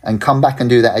exercise, and come back and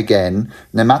do that again.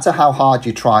 No matter how hard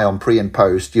you try on pre and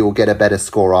post, you'll get a better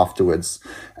score afterwards.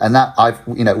 And that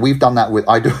we've done that with,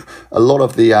 I do a lot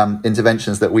of the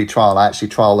interventions that we trial. I actually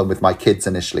trial them with my kids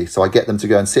initially. So I get them to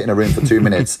go and sit in a room for 2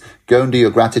 minutes, go and do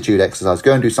your gratitude exercise,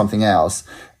 go and do something else.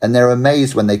 And they're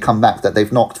amazed when they come back that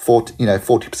they've knocked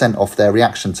 40% off their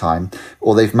reaction time,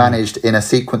 or they've managed in a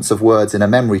sequence of words in a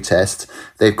memory test,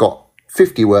 they've got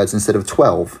 50 words instead of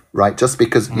 12, right? Just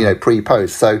because, you know,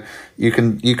 pre-post. So you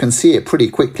can see it pretty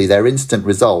quickly. They're instant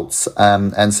results.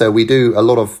 And so we do a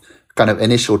lot of kind of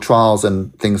initial trials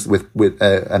and things with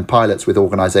and pilots with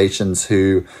organizations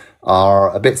who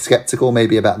are a bit skeptical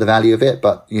maybe about the value of it,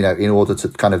 but, you know, in order to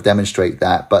kind of demonstrate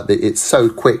that. But it's so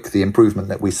quick, the improvement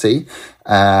that we see.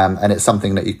 And it's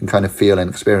something that you can kind of feel and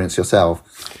experience yourself.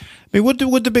 I mean,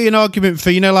 would there be an argument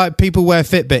for, you know, like people wear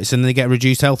Fitbits and they get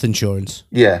reduced health insurance?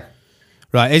 Yeah.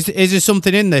 Right. Is there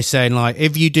something in there saying, like,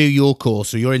 if you do your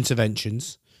course or your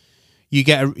interventions, you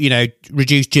get a, you know,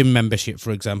 reduced gym membership,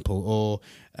 for example, or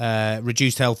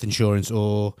reduced health insurance,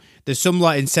 or there's some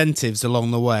like incentives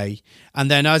along the way, and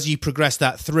then as you progress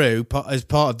that through as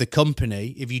part of the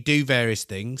company, if you do various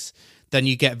things, then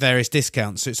you get various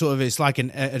discounts. So it's like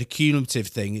a cumulative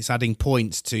thing. It's adding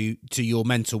points to your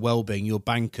mental well-being, your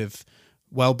bank of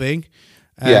well-being.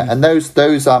 And those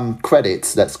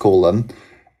credits, let's call them.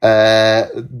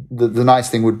 The nice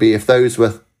thing would be if those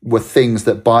were things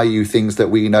that buy you things that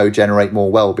we know generate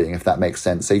more well-being, if that makes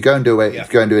sense. So you go and do it, you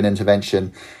go and do an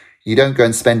intervention, you don't go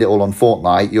and spend it all on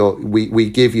Fortnite. We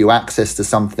give you access to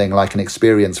something like an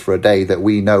experience for a day that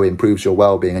we know improves your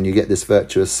well-being, and you get this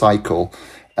virtuous cycle.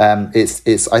 I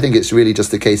think it's really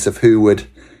just a case of who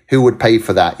would pay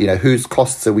for that. Whose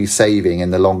costs are we saving in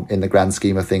the grand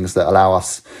scheme of things that allow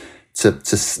us to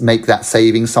make that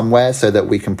saving somewhere so that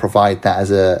we can provide that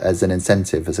as an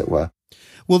incentive, as it were.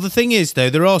 Well, the thing is, though,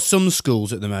 there are some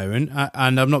schools at the moment,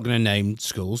 and I'm not going to name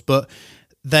schools, but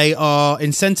they are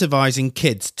incentivizing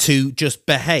kids to just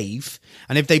behave.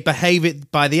 And if they behave it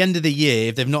by the end of the year,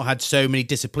 if they've not had so many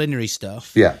disciplinary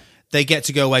stuff, they get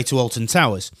to go away to Alton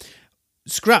Towers.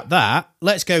 Scrap that.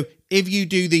 Let's go. If you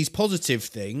do these positive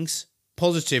things,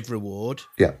 positive reward,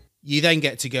 you then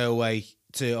get to go away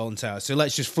to Alton Towers. So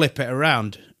let's just flip it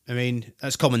around. I mean,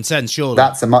 that's common sense, surely.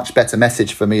 That's a much better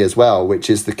message for me as well, which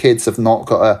is the kids have not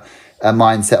got a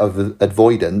mindset of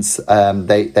avoidance.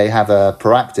 They have a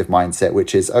proactive mindset,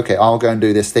 which is, okay, I'll go and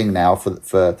do this thing now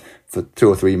for 2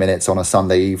 or 3 minutes on a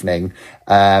Sunday evening.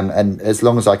 And as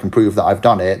long as I can prove that I've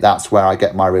done it, that's where I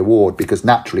get my reward, because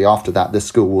naturally after that, the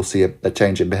school will see a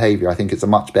change in behaviour. I think it's a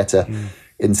much better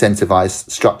incentivized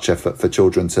structure for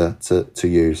children to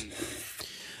use.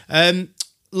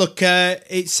 Look,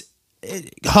 it's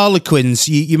Harlequins.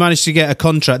 You managed to get a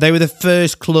contract. They were the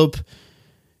first club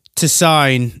to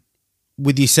sign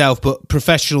with yourself, but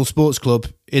professional sports club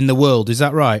in the world. Is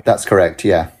that right? That's correct.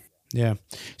 Yeah. Yeah,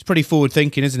 it's pretty forward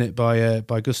thinking, isn't it, by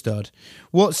Gustard?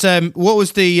 What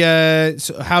was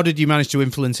the? How did you manage to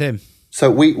influence him? So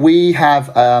we have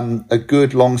a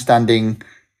good long-standing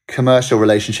commercial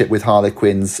relationship with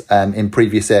Harlequins in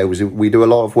previous areas. We do a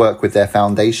lot of work with their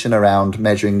foundation around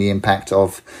measuring the impact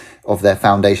of their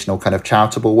foundational kind of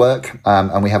charitable work,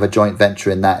 and we have a joint venture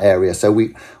in that area. So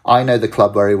I know the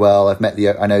club very well. I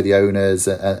know the owners,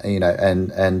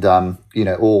 and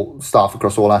all staff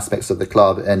across all aspects of the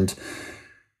club. And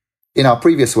in our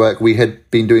previous work, we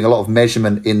had been doing a lot of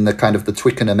measurement in the kind of the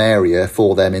Twickenham area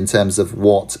for them in terms of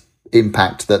what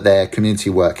impact that their community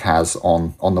work has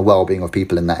on the well-being of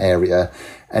people in that area.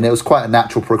 And it was quite a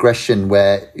natural progression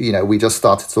where, we just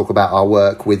started to talk about our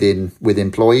work with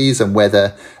employees and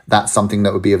whether that's something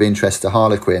that would be of interest to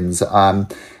Harlequins. And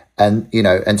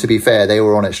to be fair, they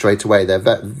were on it straight away.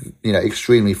 They're,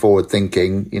 extremely forward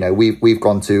thinking. We've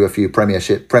gone to a few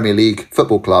Premier League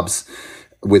football clubs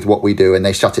with what we do, and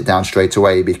they shut it down straight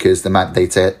away because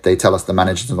they tell us the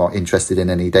manager's not interested in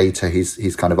any data.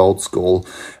 He's kind of old school.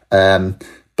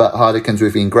 But Harlequins,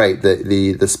 we've been great.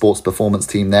 The sports performance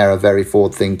team there are very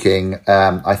forward thinking.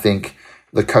 I think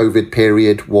the COVID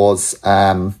period was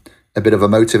a bit of a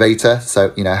motivator.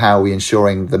 So, how are we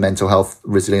ensuring the mental health,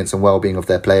 resilience and well-being of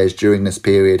their players during this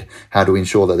period? How do we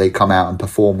ensure that they come out and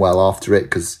perform well after it?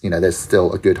 Because, there's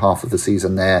still a good half of the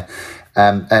season there.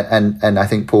 And I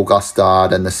think Paul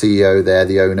Gustard and the CEO there,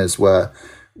 the owners were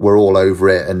all over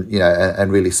it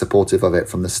and really supportive of it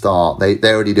from the start. They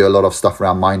already do a lot of stuff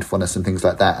around mindfulness and things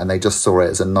like that, and they just saw it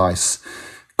as a nice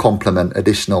complement,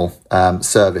 additional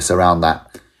service around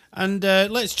that. And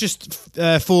let's just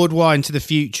forward wind to the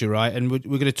future, right? And we're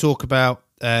going to talk about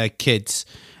kids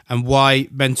and why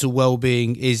mental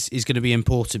well-being is going to be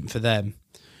important for them.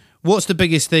 What's the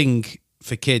biggest thing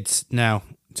for kids now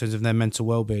in terms of their mental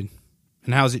well-being,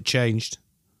 and how has it changed?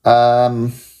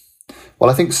 Well,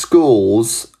 I think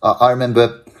schools, I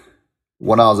remember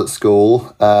when I was at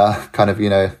school,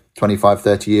 25,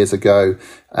 30 years ago,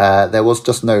 there was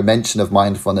just no mention of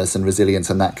mindfulness and resilience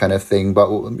and that kind of thing. But,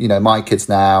 my kids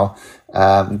now,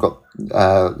 I've got,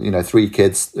 3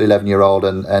 kids, 11-year-old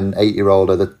and 8-year-old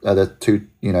are the two,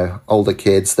 older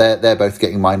kids. They're both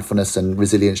getting mindfulness and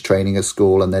resilience training at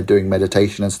school, and they're doing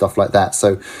meditation and stuff like that.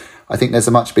 So I think there's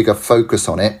a much bigger focus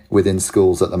on it within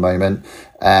schools at the moment.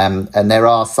 And there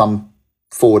are some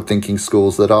forward-thinking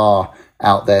schools that are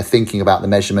out there thinking about the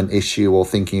measurement issue or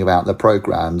thinking about the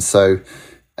programs. So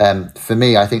for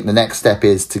me, I think the next step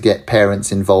is to get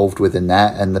parents involved within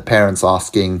that, and the parents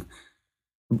asking,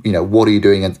 what are you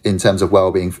doing in terms of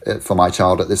well-being for my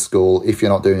child at this school? If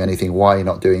you're not doing anything, why are you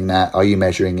not doing that? Are you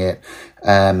measuring it?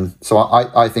 So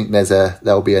I think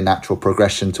there'll be a natural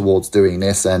progression towards doing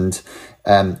this. And,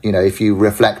 if you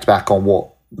reflect back on what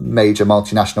major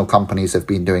multinational companies have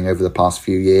been doing over the past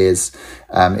few years,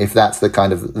 if that's the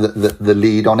kind of the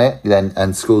lead on it, then,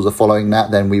 and schools are following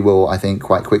that, then we will, I think,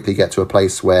 quite quickly get to a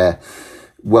place where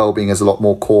well-being is a lot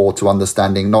more core to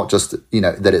understanding, not just,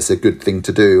 that it's a good thing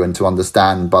to do and to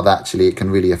understand, but actually it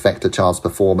can really affect a child's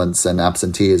performance and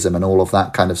absenteeism and all of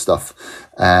that kind of stuff.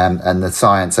 And the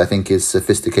science, I think, is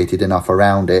sophisticated enough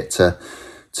around it to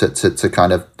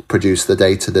kind of produce the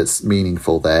data that's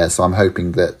meaningful there. So I'm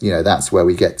hoping that, that's where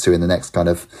we get to in the next kind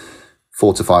of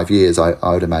 4 to 5 years,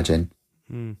 I would imagine.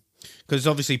 Because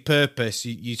obviously purpose,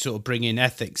 you sort of bring in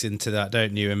ethics into that,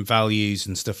 don't you, and values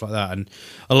and stuff like that. And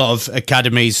a lot of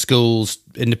academies, schools,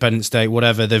 independent state,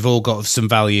 whatever, they've all got some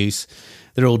values.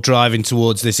 They're all driving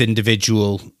towards this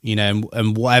individual, you know,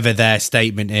 and whatever their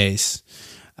statement is.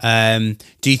 Do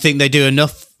you think they do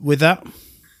enough with that?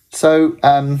 So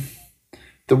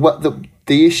the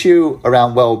issue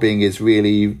around well-being is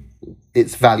really,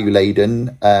 it's value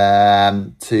laden.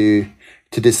 To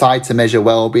decide to measure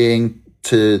well-being,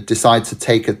 to decide to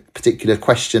take a particular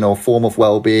question or form of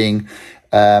well-being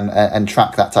and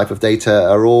track that type of data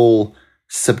are all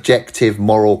subjective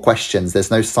moral questions.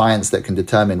 There's no science that can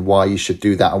determine why you should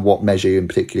do that and what measure in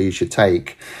particular you should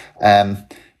take.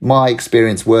 My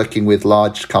experience working with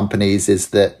large companies is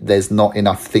that there's not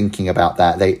enough thinking about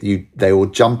that. They will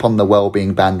jump on the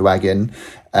well-being bandwagon,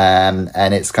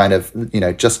 and it's kind of, you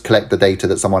know, just collect the data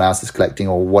that someone else is collecting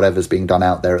or whatever's being done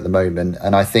out there at the moment.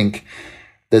 And I think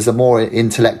there's a more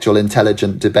intellectual,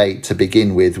 intelligent debate to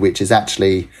begin with, which is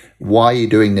actually, why are you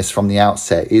doing this from the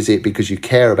outset? Is it because you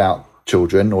care about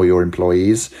children or your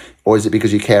employees, or is it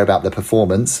because you care about the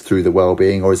performance through the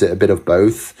well-being, or is it a bit of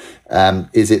both?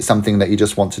 Is it something that you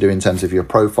just want to do in terms of your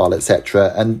profile,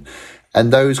 etc.?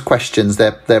 And those questions,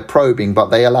 they're probing,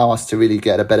 but they allow us to really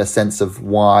get a better sense of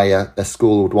why a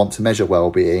school would want to measure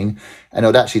well-being, and it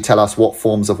would actually tell us what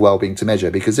forms of well-being to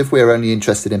measure. Because if we're only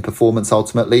interested in performance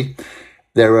ultimately,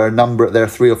 there are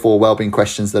 3 or 4 well-being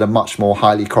questions that are much more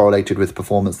highly correlated with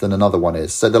performance than another one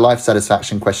is. So the life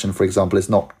satisfaction question, for example, is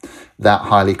not that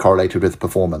highly correlated with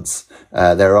performance.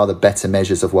 There are other better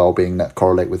measures of well-being that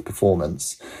correlate with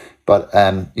performance. But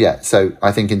so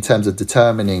I think in terms of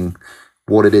determining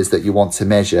what it is that you want to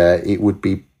measure, it would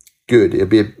be good. It'd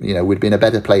be, we'd be in a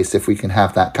better place if we can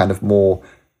have that kind of more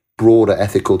broader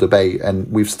ethical debate.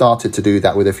 And we've started to do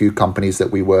that with a few companies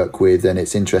that we work with, and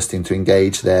it's interesting to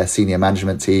engage their senior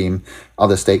management team,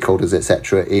 other stakeholders,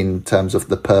 etc., in terms of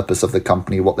the purpose of the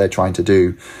company, what they're trying to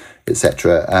do,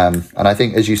 etc. And I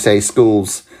think, as you say,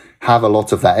 schools have a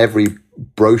lot of that. Every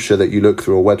brochure that you look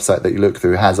through or website that you look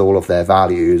through has all of their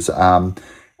values,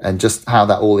 and just how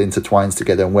that all intertwines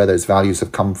together and where those values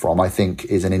have come from, I think,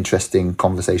 is an interesting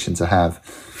conversation to have.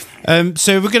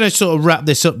 So we're going to sort of wrap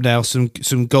this up now.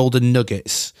 Some golden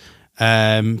nuggets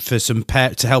for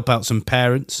to help out some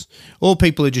parents or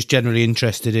people who are just generally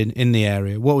interested in the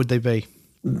area. What would they be?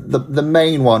 The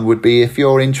main one would be, if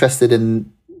you're interested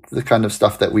in the kind of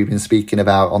stuff that we've been speaking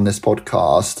about on this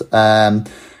podcast,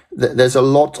 there's a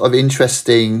lot of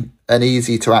interesting and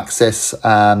easy to access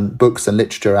books and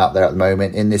literature out there at the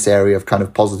moment in this area of kind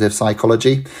of positive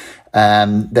psychology.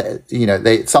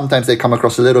 They sometimes come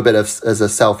across a little bit as a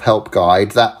self-help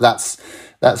guide.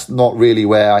 That's not really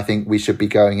where I think we should be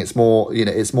going. It's more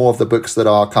of the books that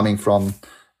are coming from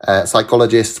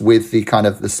psychologists with the kind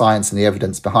of the science and the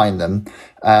evidence behind them,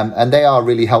 and they are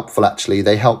really helpful. Actually,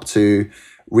 they help to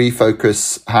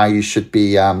refocus how you should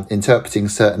be interpreting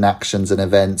certain actions and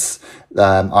events.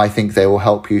 I think they will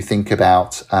help you think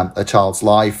about a child's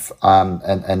life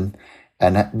and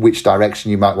which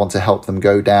direction you might want to help them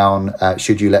go down.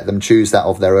 Should you let them choose that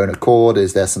of their own accord?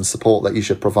 Is there some support that you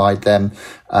should provide them?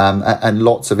 And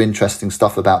lots of interesting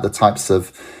stuff about the types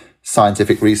of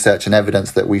scientific research and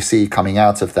evidence that we see coming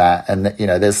out of that. And,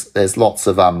 there's lots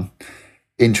of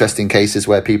interesting cases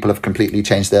where people have completely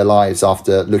changed their lives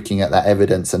after looking at that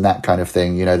evidence and that kind of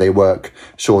thing. They work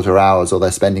shorter hours, or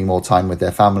they're spending more time with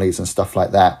their families and stuff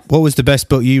like that. What was the best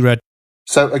book you read?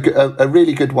 So a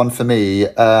really good one for me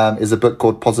is a book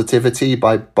called Positivity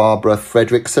by Barbara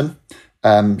Fredrickson.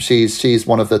 She's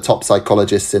one of the top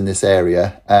psychologists in this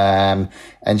area,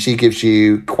 and she gives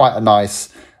you quite a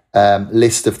nice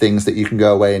list of things that you can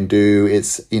go away and do.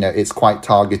 It's quite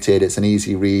targeted. It's an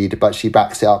easy read, but she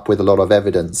backs it up with a lot of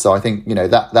evidence. So I think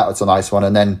that was a nice one.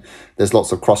 And then there's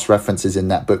lots of cross references in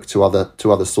that book to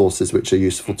other sources which are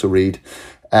useful to read.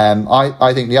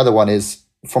 I think the other one is,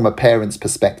 from a parent's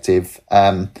perspective,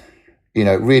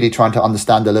 really trying to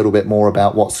understand a little bit more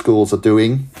about what schools are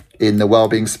doing in the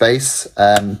wellbeing space.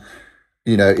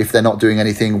 If they're not doing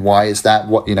anything, why is that?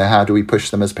 How do we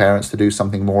push them as parents to do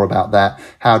something more about that?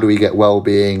 How do we get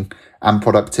wellbeing and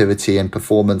productivity and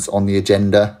performance on the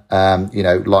agenda?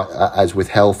 Like as with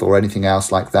health or anything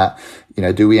else like that.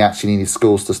 Do we actually need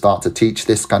schools to start to teach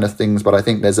this kind of things? But I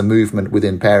think there's a movement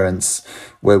within parents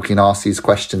where we can ask these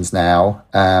questions now,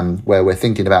 where we're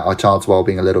thinking about our child's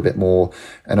wellbeing a little bit more,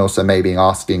 and also maybe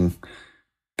asking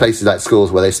places like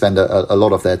schools where they spend a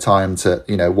lot of their time to,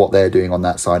 what they're doing on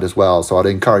that side as well. So I'd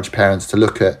encourage parents to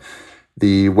look at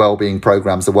the wellbeing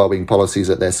programs, the wellbeing policies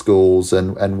at their schools,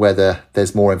 and whether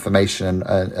there's more information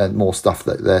and more stuff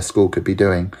that their school could be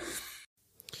doing.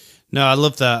 No, I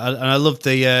love that. And I love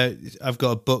I've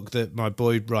got a book that my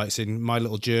boy writes in my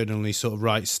little journal, and he sort of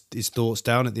writes his thoughts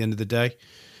down at the end of the day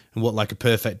and what like a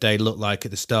perfect day looked like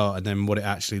at the start, and then what it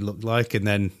actually looked like, and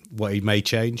then what he may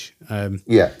change.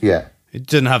 Yeah. It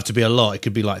doesn't have to be a lot. It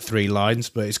could be like 3 lines,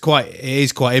 but it is quite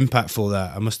impactful,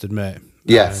 that, I must admit.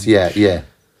 Yes, yeah.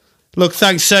 Look,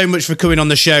 thanks so much for coming on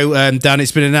the show, Dan.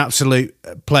 It's been an absolute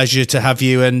pleasure to have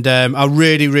you, and I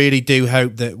really, really do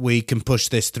hope that we can push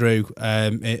this through,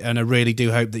 and I really do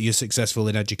hope that you're successful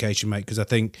in education, mate, because I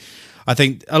think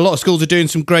a lot of schools are doing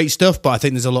some great stuff, but I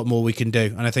think there's a lot more we can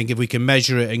do, and I think if we can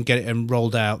measure it and get it and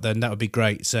rolled out, then that would be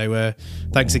great. So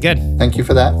thanks again. Thank you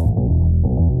for that.